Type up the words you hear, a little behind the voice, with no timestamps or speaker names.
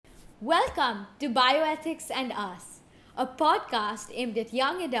Welcome to Bioethics and Us, a podcast aimed at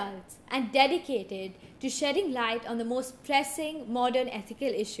young adults and dedicated to shedding light on the most pressing modern ethical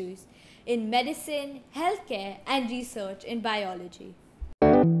issues in medicine, healthcare, and research in biology.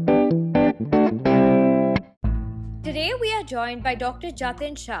 Today we are joined by Dr.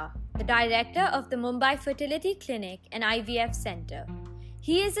 Jatin Shah, the director of the Mumbai Fertility Clinic and IVF Center.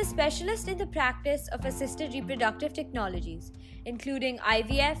 He is a specialist in the practice of assisted reproductive technologies, including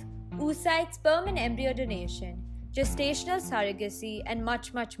IVF, oocyte sperm and embryo donation, gestational surrogacy, and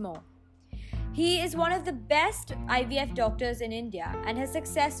much more. He is one of the best IVF doctors in India and has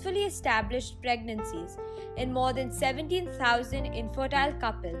successfully established pregnancies in more than 17,000 infertile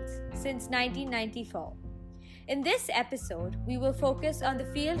couples since 1994. In this episode, we will focus on the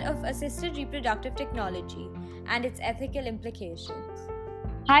field of assisted reproductive technology and its ethical implications.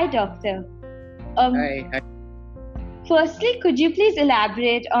 Hi, Doctor. Hi. Firstly, could you please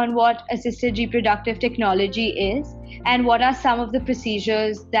elaborate on what assisted reproductive technology is and what are some of the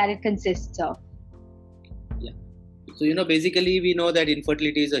procedures that it consists of? Yeah. So, basically we know that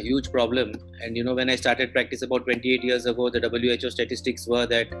infertility is a huge problem. And, when I started practice about 28 years ago, the WHO statistics were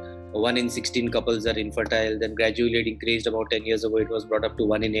that 1 in 16 couples are infertile. Then gradually it increased. About 10 years ago, it was brought up to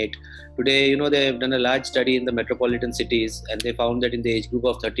 1 in 8. Today, they have done a large study in the metropolitan cities, and they found that in the age group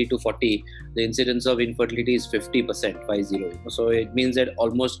of 30 to 40, the incidence of infertility is 50%, 50. So it means that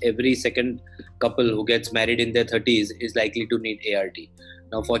almost every second couple who gets married in their 30s is likely to need ART.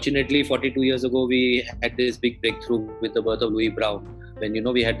 Now, fortunately, 42 years ago, we had this big breakthrough with the birth of Louis Brown, when,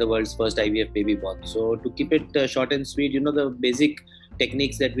 we had the world's first IVF baby born. So to keep it short and sweet, the basic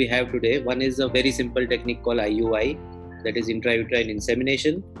techniques that we have today, one is a very simple technique called IUI, that is intrauterine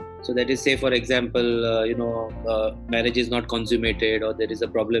insemination. So that is, say, for example, marriage is not consummated, or there is a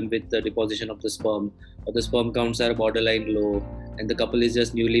problem with the deposition of the sperm, or the sperm counts are borderline low, and the couple is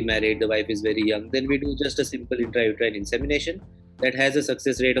just newly married, the wife is very young. Then we do just a simple intrauterine insemination that has a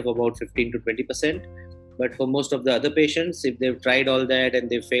success rate of about 15 to 20%. But for most of the other patients, if they've tried all that and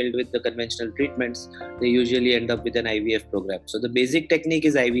they've failed with the conventional treatments, they usually end up with an IVF program. So the basic technique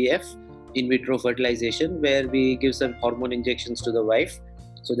is IVF, in vitro fertilization, where we give some hormone injections to the wife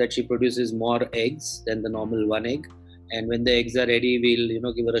so that she produces more eggs than the normal one egg. And when the eggs are ready,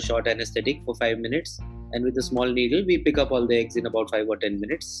 we'll give her a short anesthetic for 5 minutes. And with a small needle, we pick up all the eggs in about 5 or 10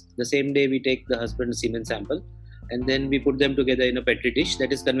 minutes. The same day, we take the husband's semen sample, and then we put them together in a petri dish.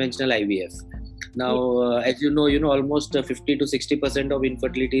 That is conventional IVF. Now, as you know, almost 50 to 60% of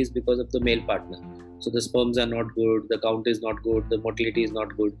infertility is because of the male partner. So the sperms are not good, the count is not good, the motility is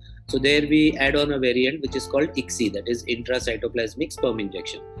not good. So there we add on a variant which is called ICSI, that is intracytoplasmic sperm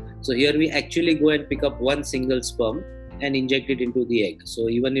injection. So here we actually go and pick up one single sperm and inject it into the egg. So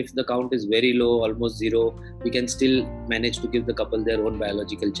even if the count is very low, almost zero, we can still manage to give the couple their own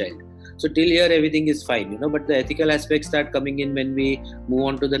biological child. So till here everything is fine, but the ethical aspects start coming in when we move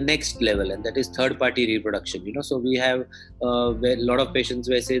on to the next level, and that is third-party reproduction. So we have a lot of patients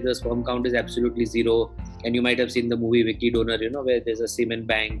where, say, the sperm count is absolutely zero, and you might have seen the movie Vicky Donor, where there's a semen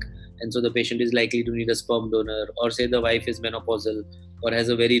bank, and so the patient is likely to need a sperm donor, or say the wife is menopausal or has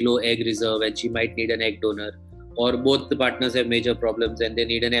a very low egg reserve and she might need an egg donor, or both the partners have major problems and they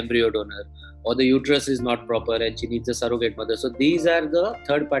need an embryo donor, or the uterus is not proper and she needs a surrogate mother. So these are the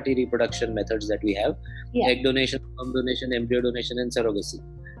third-party reproduction methods that we have: egg donation, sperm donation, embryo donation, and surrogacy.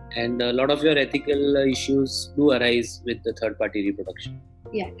 And a lot of your ethical issues do arise with the third-party reproduction.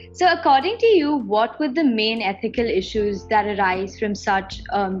 Yeah. So according to you, what would the main ethical issues that arise from such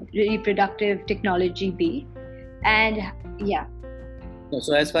reproductive technology be? And yeah.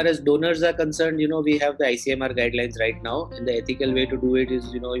 So as far as donors are concerned, we have the ICMR guidelines right now, and the ethical way to do it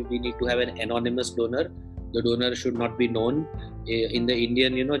is, we need to have an anonymous donor. The donor should not be known. In the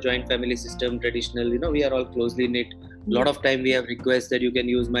Indian, joint family system, traditional, we are all closely knit. A lot of time we have requests that you can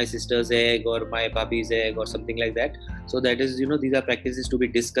use my sister's egg or my baby's egg or something like that. So that is, these are practices to be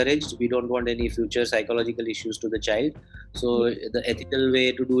discouraged. We don't want any future psychological issues to the child. So the ethical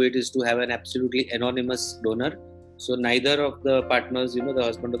way to do it is to have an absolutely anonymous donor. So neither of the partners, the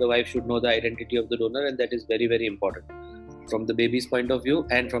husband or the wife, should know the identity of the donor, and that is very, very important from the baby's point of view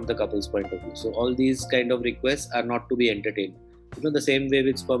and from the couple's point of view. So all these kind of requests are not to be entertained. The same way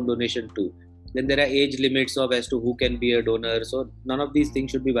with sperm donation too. Then there are age limits of as to who can be a donor. So none of these things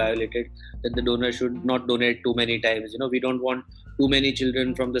should be violated. That the donor should not donate too many times. We don't want too many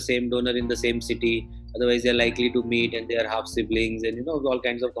children from the same donor in the same city. Otherwise, they're likely to meet and they are half siblings, and all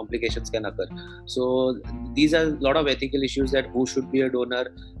kinds of complications can occur. So these are a lot of ethical issues, that who should be a donor,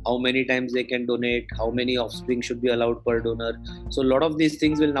 how many times they can donate, how many offspring should be allowed per donor. So a lot of these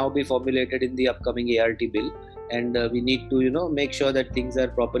things will now be formulated in the upcoming ART bill. and we need to make sure that things are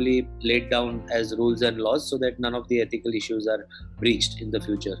properly laid down as rules and laws so that none of the ethical issues are breached in the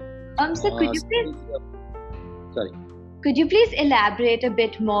future. So Sorry. Could you please elaborate a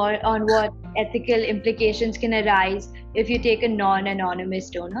bit more on what ethical implications can arise if you take a non-anonymous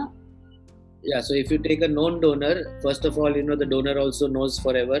donor? Yeah, so if you take a known donor, first of all, the donor also knows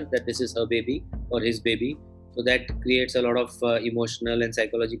forever that this is her baby or his baby. So that creates a lot of emotional and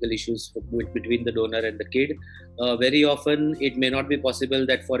psychological issues between the donor and the kid. Very often, it may not be possible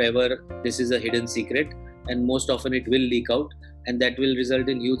that forever this is a hidden secret, and most often it will leak out, and that will result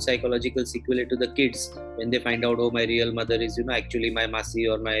in huge psychological sequelae to the kids when they find out, oh, my real mother is actually my masi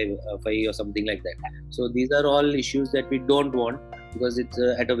or my fai or something like that. So these are all issues that we don't want, because it's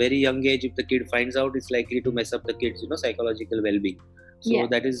at a very young age, if the kid finds out, it's likely to mess up the kid's psychological well-being. So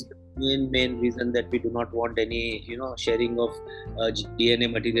that is the main reason that we do not want any sharing of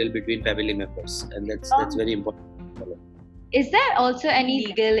DNA material between family members, and that's very important. Is there also any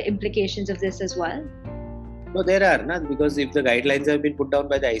legal implications of this as well? No, there are, because if the guidelines have been put down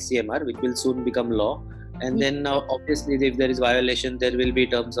by the ICMR, which will soon become law, and then obviously if there is violation, there will be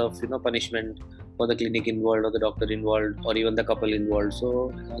terms of punishment for the clinic involved or the doctor involved or even the couple involved.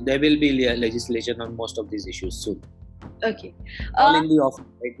 So there will be legislation on most of these issues soon. Okay. All in the office.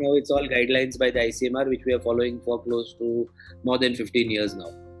 Right now, it's all guidelines by the ICMR, which we are following for close to more than 15 years now.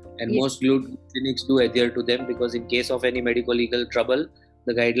 And most clinics do adhere to them, because in case of any medical legal trouble,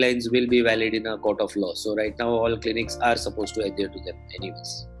 the guidelines will be valid in a court of law. So right now, all clinics are supposed to adhere to them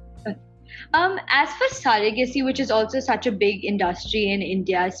anyways. As for surrogacy, which is also such a big industry in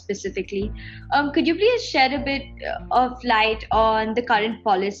India specifically, could you please shed a bit of light on the current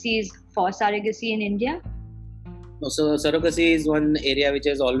policies for surrogacy in India? So surrogacy is one area which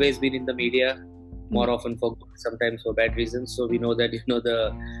has always been in the media, more often for good, sometimes for bad reasons. So we know that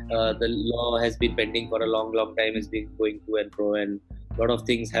the law has been pending for a long time, has been going to and fro, and a lot of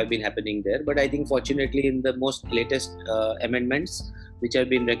things have been happening there. But I think fortunately in the most latest amendments which have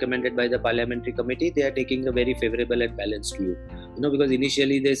been recommended by the parliamentary committee, they are taking a very favorable and balanced view. Because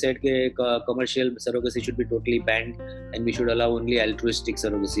initially they said commercial surrogacy should be totally banned, and we should allow only altruistic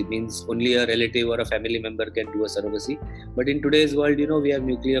surrogacy, means only a relative or a family member can do a surrogacy. But in today's world, we have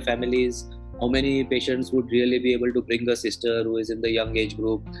nuclear families. How many patients would really be able to bring a sister who is in the young age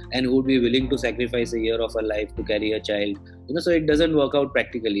group and who would be willing to sacrifice a year of her life to carry a child? So it doesn't work out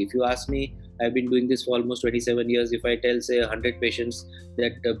practically. If you ask me, I've been doing this for almost 27 years. If I tell, say, 100 patients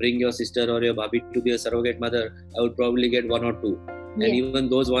that bring your sister or your bhabhi to be a surrogate mother, I would probably get 1 or 2. And even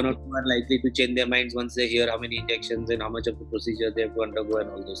those 1 or 2 are likely to change their minds once they hear how many injections and how much of the procedure they have to undergo and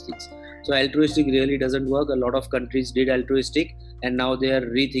all those things. So altruistic really doesn't work. A lot of countries did altruistic, and now they are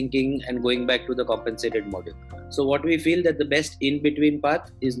rethinking and going back to the compensated model. So what we feel that the best in-between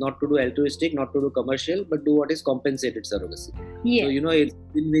path is not to do altruistic, not to do commercial, but do what is compensated surrogacy. So it's a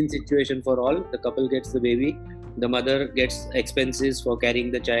win-win situation for all. The couple gets the baby, the mother gets expenses for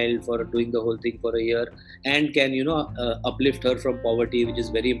carrying the child, for doing the whole thing for a year, and can uplift her from poverty, which is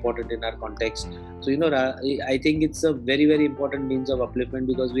very important in our context. So I think it's a very, very important means of upliftment,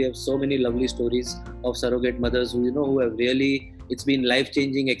 because we have so many lovely stories of surrogate mothers who have really, it's been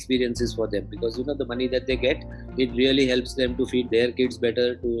life-changing experiences for them, because the money that they get, it really helps them to feed their kids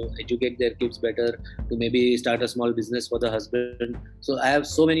better, to educate their kids better, to maybe start a small business for the husband. So I have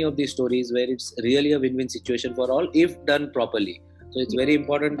so many of these stories where it's really a win-win situation for all if done properly. So it's very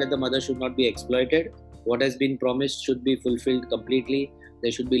important that the mother should not be exploited. What has been promised should be fulfilled completely.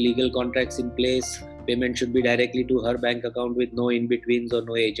 There should be legal contracts in place. Payment should be directly to her bank account with no in-betweens or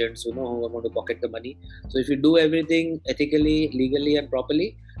no agents who are going to pocket the money. So if you do everything ethically, legally and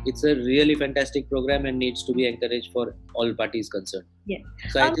properly, it's a really fantastic program and needs to be encouraged for all parties concerned.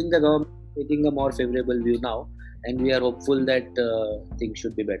 So I think the government is taking a more favorable view now, and we are hopeful that things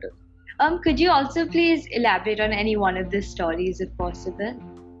should be better. Could you also please elaborate on any one of the stories if possible?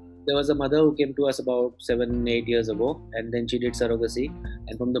 There was a mother who came to us about 7-8 years ago, and then she did surrogacy,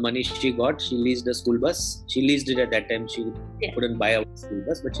 and from the money she got, she leased a school bus. She leased it at that time. She couldn't buy a school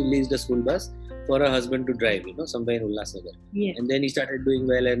bus, but she leased a school bus for her husband to drive, somewhere in Ulhasnagar. And then he started doing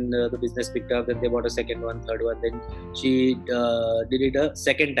well, and the business picked up. Then they bought a second one, third one. Then she did it a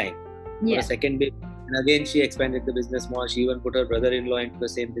second time for a second baby. And again, she expanded the business more. She even put her brother-in-law into the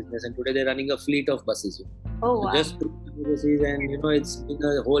same business, and today they're running a fleet of buses. Oh, wow. Just overseas, and it's been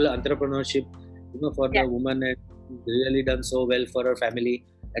a whole entrepreneurship, for the woman, and really done so well for her family.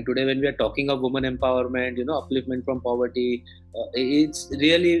 And today, when we are talking of woman empowerment, upliftment from poverty, it's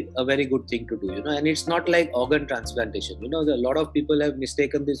really a very good thing to do, and it's not like organ transplantation. A lot of people have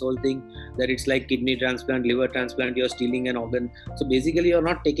mistaken this whole thing that it's like kidney transplant, liver transplant, you're stealing an organ. So basically, you're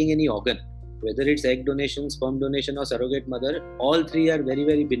not taking any organ. whether it's egg donation, sperm donation, or surrogate mother, all three are very,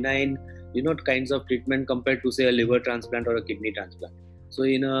 very benign, kinds of treatment compared to say a liver transplant or a kidney transplant. So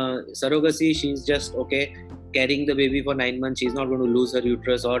in a surrogacy, she's just carrying the baby for 9 months. She's not going to lose her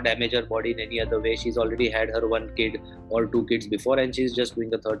uterus or damage her body in any other way. She's already had her 1 kid or 2 kids before, and she's just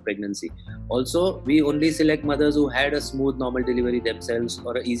doing a 3rd pregnancy. Also, we only select mothers who had a smooth normal delivery themselves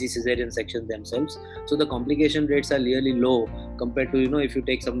or an easy cesarean section themselves. So the complication rates are really low compared to if you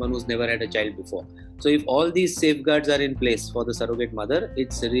take someone who's never had a child before. So if all these safeguards are in place for the surrogate mother,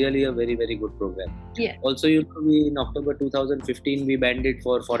 it's really a very, very good program. Yeah. Also, we in October 2015 we banned it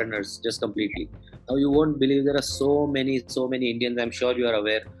for foreigners just completely. Now you won't believe there are so many Indians, I'm sure you are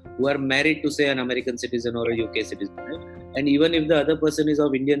aware, who are married to say an American citizen or a UK citizen. Right? And even if the other person is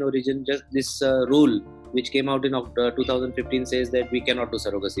of Indian origin, just this rule which came out in 2015 says that we cannot do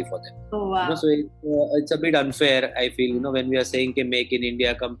surrogacy for them. Oh, wow. So it's a bit unfair, I feel, when we are saying make in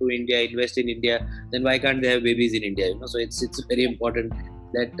India, come to India, invest in India, then why can't they have babies in India? So it's very important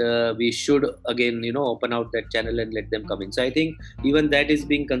that we should again open out that channel and let them come in. So I think even that is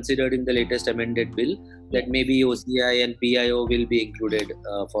being considered in the latest amended bill, that maybe OCI and PIO will be included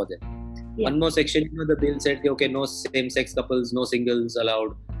for them. Yeah. One more section, the bill said no same-sex couples, no singles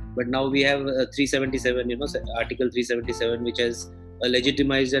allowed. But now we have 377, Article 377, which has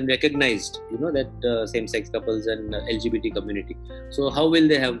legitimized and recognized, that same-sex couples and LGBT community. So how will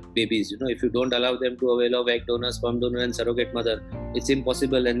they have babies? If you don't allow them to avail of egg donor, sperm donor, and surrogate mother, it's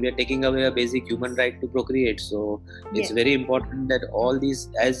impossible, and we are taking away a basic human right to procreate. So it's very important that all these,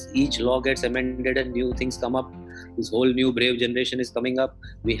 as each law gets amended and new things come up, this whole new brave generation is coming up.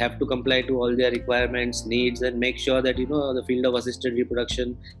 We have to comply to all their requirements, needs, and make sure that the field of assisted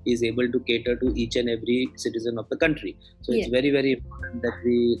reproduction is able to cater to each and every citizen of the country. So it's very, very important that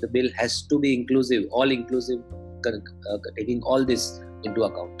the bill has to be inclusive, all inclusive, taking all this into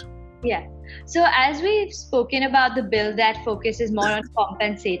account. Yeah. So as we've spoken about the bill that focuses more on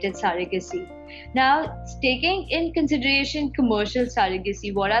compensated surrogacy, now taking in consideration commercial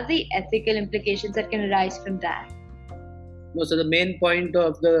surrogacy, what are the ethical implications that can arise from that? No, so the main point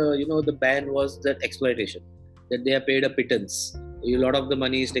of the ban was that exploitation, that they are paid a pittance. A lot of the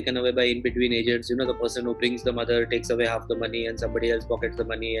money is taken away by in-between agents. The person who brings the mother takes away half the money and somebody else pockets the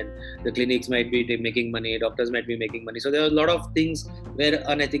money, and the clinics might be making money, doctors might be making money. So there are a lot of things where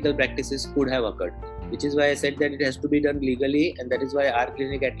unethical practices could have occurred, which is why I said that it has to be done legally, and that is why our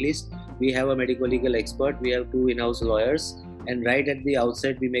clinic, at least, we have a medical legal expert, we have 2 in-house lawyers, and right at the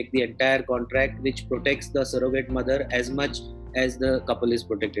outset we make the entire contract which protects the surrogate mother as much as the couple is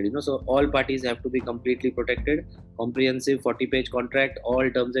protected. So all parties have to be completely protected. Comprehensive 40-page contract, all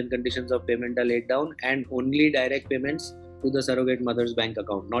terms and conditions of payment are laid down, and only direct payments to the surrogate mother's bank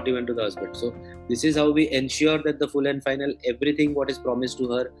account, not even to the husband. So this is how we ensure that the full and final, everything what is promised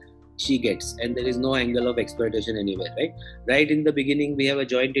to her, she gets, and there is no angle of exploitation anywhere. Right in the beginning, we have a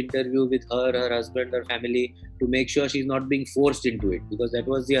joint interview with her husband, her family, to make sure she's not being forced into it, because that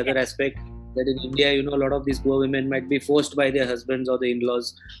was the other aspect, that in India, a lot of these poor women might be forced by their husbands or the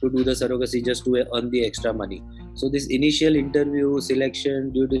in-laws to do the surrogacy just to earn the extra money. So this initial interview,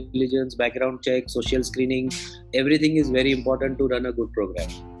 selection, due diligence, background check, social screening, everything is very important to run a good program,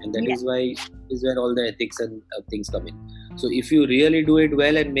 and that is where all the ethics and things come in. So if you really do it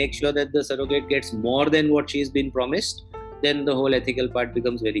well and make sure that the surrogate gets more than what she's been promised, then the whole ethical part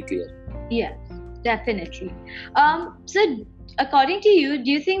becomes very clear. Yes, definitely. So according to you, do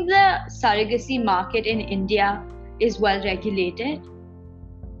you think the surrogacy market in India is well regulated?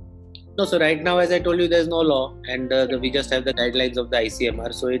 No, so right now, as I told you, there's no law, and we just have the guidelines of the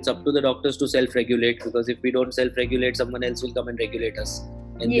ICMR. So it's up to the doctors to self-regulate, because if we don't self-regulate, someone else will come and regulate us,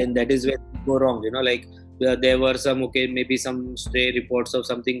 and then that is where we go wrong. There were some maybe some stray reports of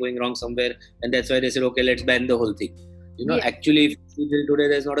something going wrong somewhere, and that's why they said, okay, let's ban the whole thing. Actually, if you see today,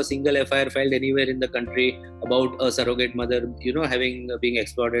 there's not a single FIR filed anywhere in the country about a surrogate mother, being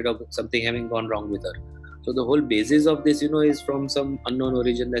exploited or something having gone wrong with her. So the whole basis of this, is from some unknown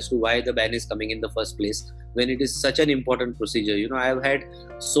origin as to why the ban is coming in the first place, when it is such an important procedure. I have had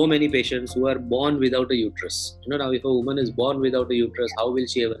so many patients who are born without a uterus. Now if a woman is born without a uterus, how will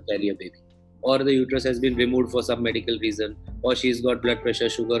she ever carry a baby? Or the uterus has been removed for some medical reason, or she's got blood pressure,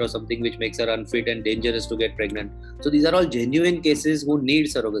 sugar, or something which makes her unfit and dangerous to get pregnant. So these are all genuine cases who need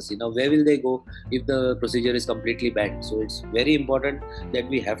surrogacy. Now where will they go if the procedure is completely banned? So it's very important that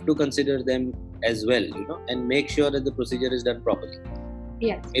we have to consider them as well, and make sure that the procedure is done properly.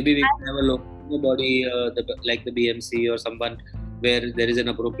 Yes. Maybe we can have a local body like the BMC or someone where there is an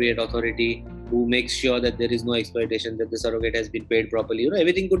appropriate authority who makes sure that there is no exploitation, that the surrogate has been paid properly.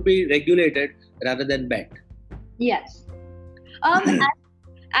 Everything could be regulated rather than banned. Yes.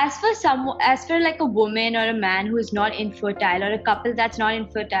 as for like a woman or a man who is not infertile, or a couple that's not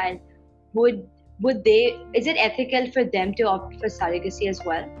infertile, would is it ethical for them to opt for surrogacy as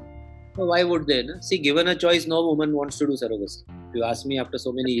well? So why would they? No? See, given a choice, no woman wants to do surrogacy. If you ask me, after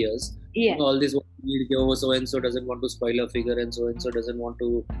so many years, Yeah. all this so and so doesn't want to spoil a figure, and so doesn't want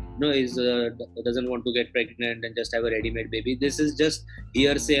to, doesn't want to get pregnant and just have a ready-made baby. This is just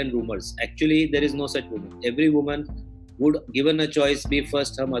hearsay and rumors. Actually, there is no such woman. Every woman would, given a choice, be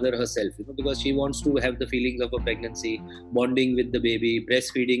first her mother herself, because she wants to have the feelings of a pregnancy, bonding with the baby,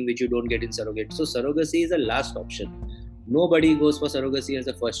 breastfeeding, which you don't get in surrogate. So surrogacy is a last option. Nobody goes for surrogacy as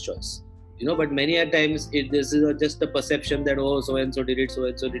a first choice. But many a times this is just a perception that so and so did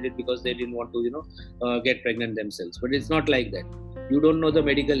it because they didn't want to get pregnant themselves. But it's not like that. You don't know the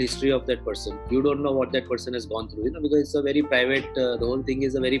medical history of that person. You don't know what that person has gone through. Because it's a very private. The whole thing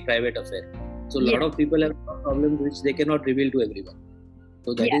is a very private affair. So a lot of people have problems which they cannot reveal to everyone.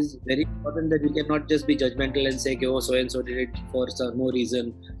 So that is very important, that we cannot just be judgmental and say, so and so did it for no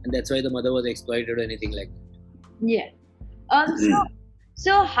reason, and that's why the mother was exploited or anything like that. Yeah.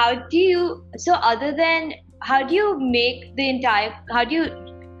 So how do you make the entire,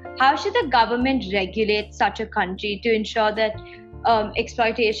 how should the government regulate such a country to ensure that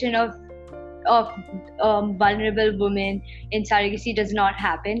exploitation of vulnerable women in surrogacy does not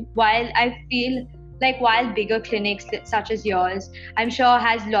happen? While I feel like bigger clinics such as yours, I'm sure,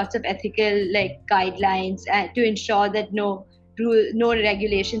 has lots of ethical guidelines to ensure that no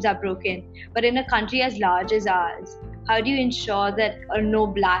regulations are broken, but in a country as large as ours, how do you ensure that no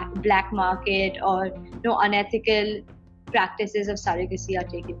black market or no unethical practices of surrogacy are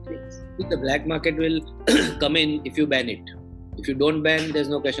taking place? The black market will come in if you ban it. If you don't ban, there's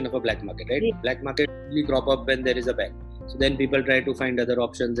no question of a black market, right? Yeah. Black market only crop up when there is a ban. So then people try to find other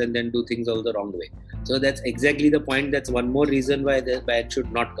options and then do things all the wrong way. So that's exactly the point. That's one more reason why the ban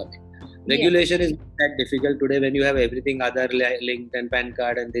should not come in. Regulation is not that difficult today when you have everything Aadhaar linked and PAN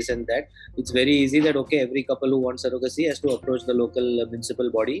card and this and that. It's very easy that every couple who wants surrogacy has to approach the local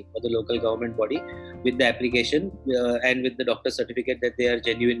municipal body or the local government body with the application and with the doctor's certificate that they are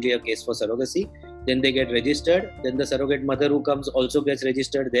genuinely a case for surrogacy. Then they get registered. Then the surrogate mother who comes also gets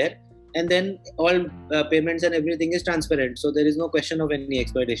registered there. And then all payments and everything is transparent. So there is no question of any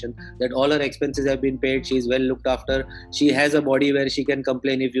exploitation, that all her expenses have been paid. She is well looked after. She has a body where she can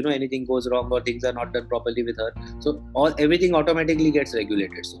complain if anything goes wrong or things are not done properly with her. So everything automatically gets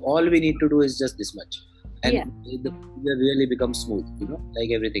regulated. So all we need to do is just this much. And the really becomes smooth,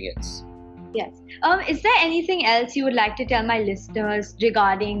 like everything else. Yes. Is there anything else you would like to tell my listeners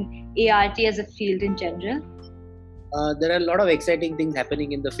regarding ART as a field in general? There are a lot of exciting things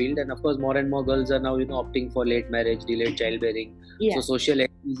happening in the field, and of course more and more girls are now opting for late marriage, delayed childbearing. So social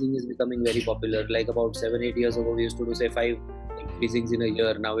egg freezing is becoming very popular. Like about 7-8 years ago we used to do say 5 egg freezings in a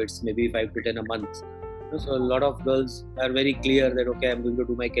year. Now it's maybe 5 to 10 a month. So a lot of girls are very clear that I'm going to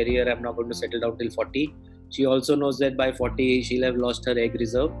do my career, I'm not going to settle down till 40. She also knows that by 40 she'll have lost her egg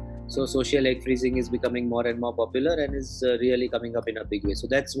reserve. So social egg freezing is becoming more and more popular and is really coming up in a big way. So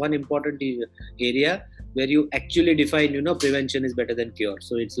that's one important area where you actually define, prevention is better than cure.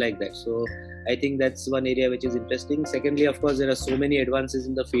 So it's like that. So I think that's one area which is interesting. Secondly, of course, there are so many advances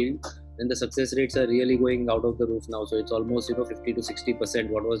in the field and the success rates are really going out of the roof now. So it's almost, 50 to 60%.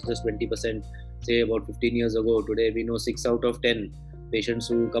 What was just 20%, say about 15 years ago. Today, we know 6 out of 10 patients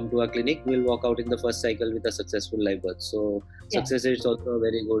who come to our clinic will walk out in the first cycle with a successful live birth. So success rates also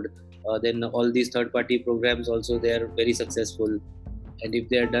very good. Then all these third-party programs also, they are very successful. And if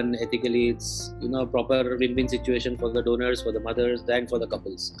they are done ethically, it's a proper win-win situation for the donors, for the mothers, and for the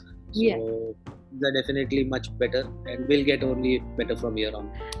couples. So they're definitely much better and will get only better from here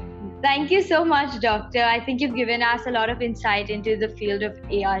on. Thank you so much, Doctor. I think you've given us a lot of insight into the field of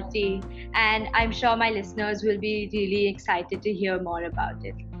ART, and I'm sure my listeners will be really excited to hear more about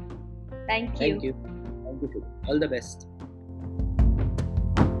it. Thank you. Thank you. Thank you. All the best.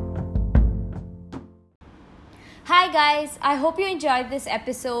 Hi guys, I hope you enjoyed this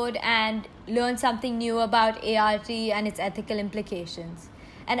episode and learned something new about ART and its ethical implications.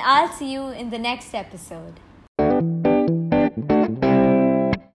 And I'll see you in the next episode.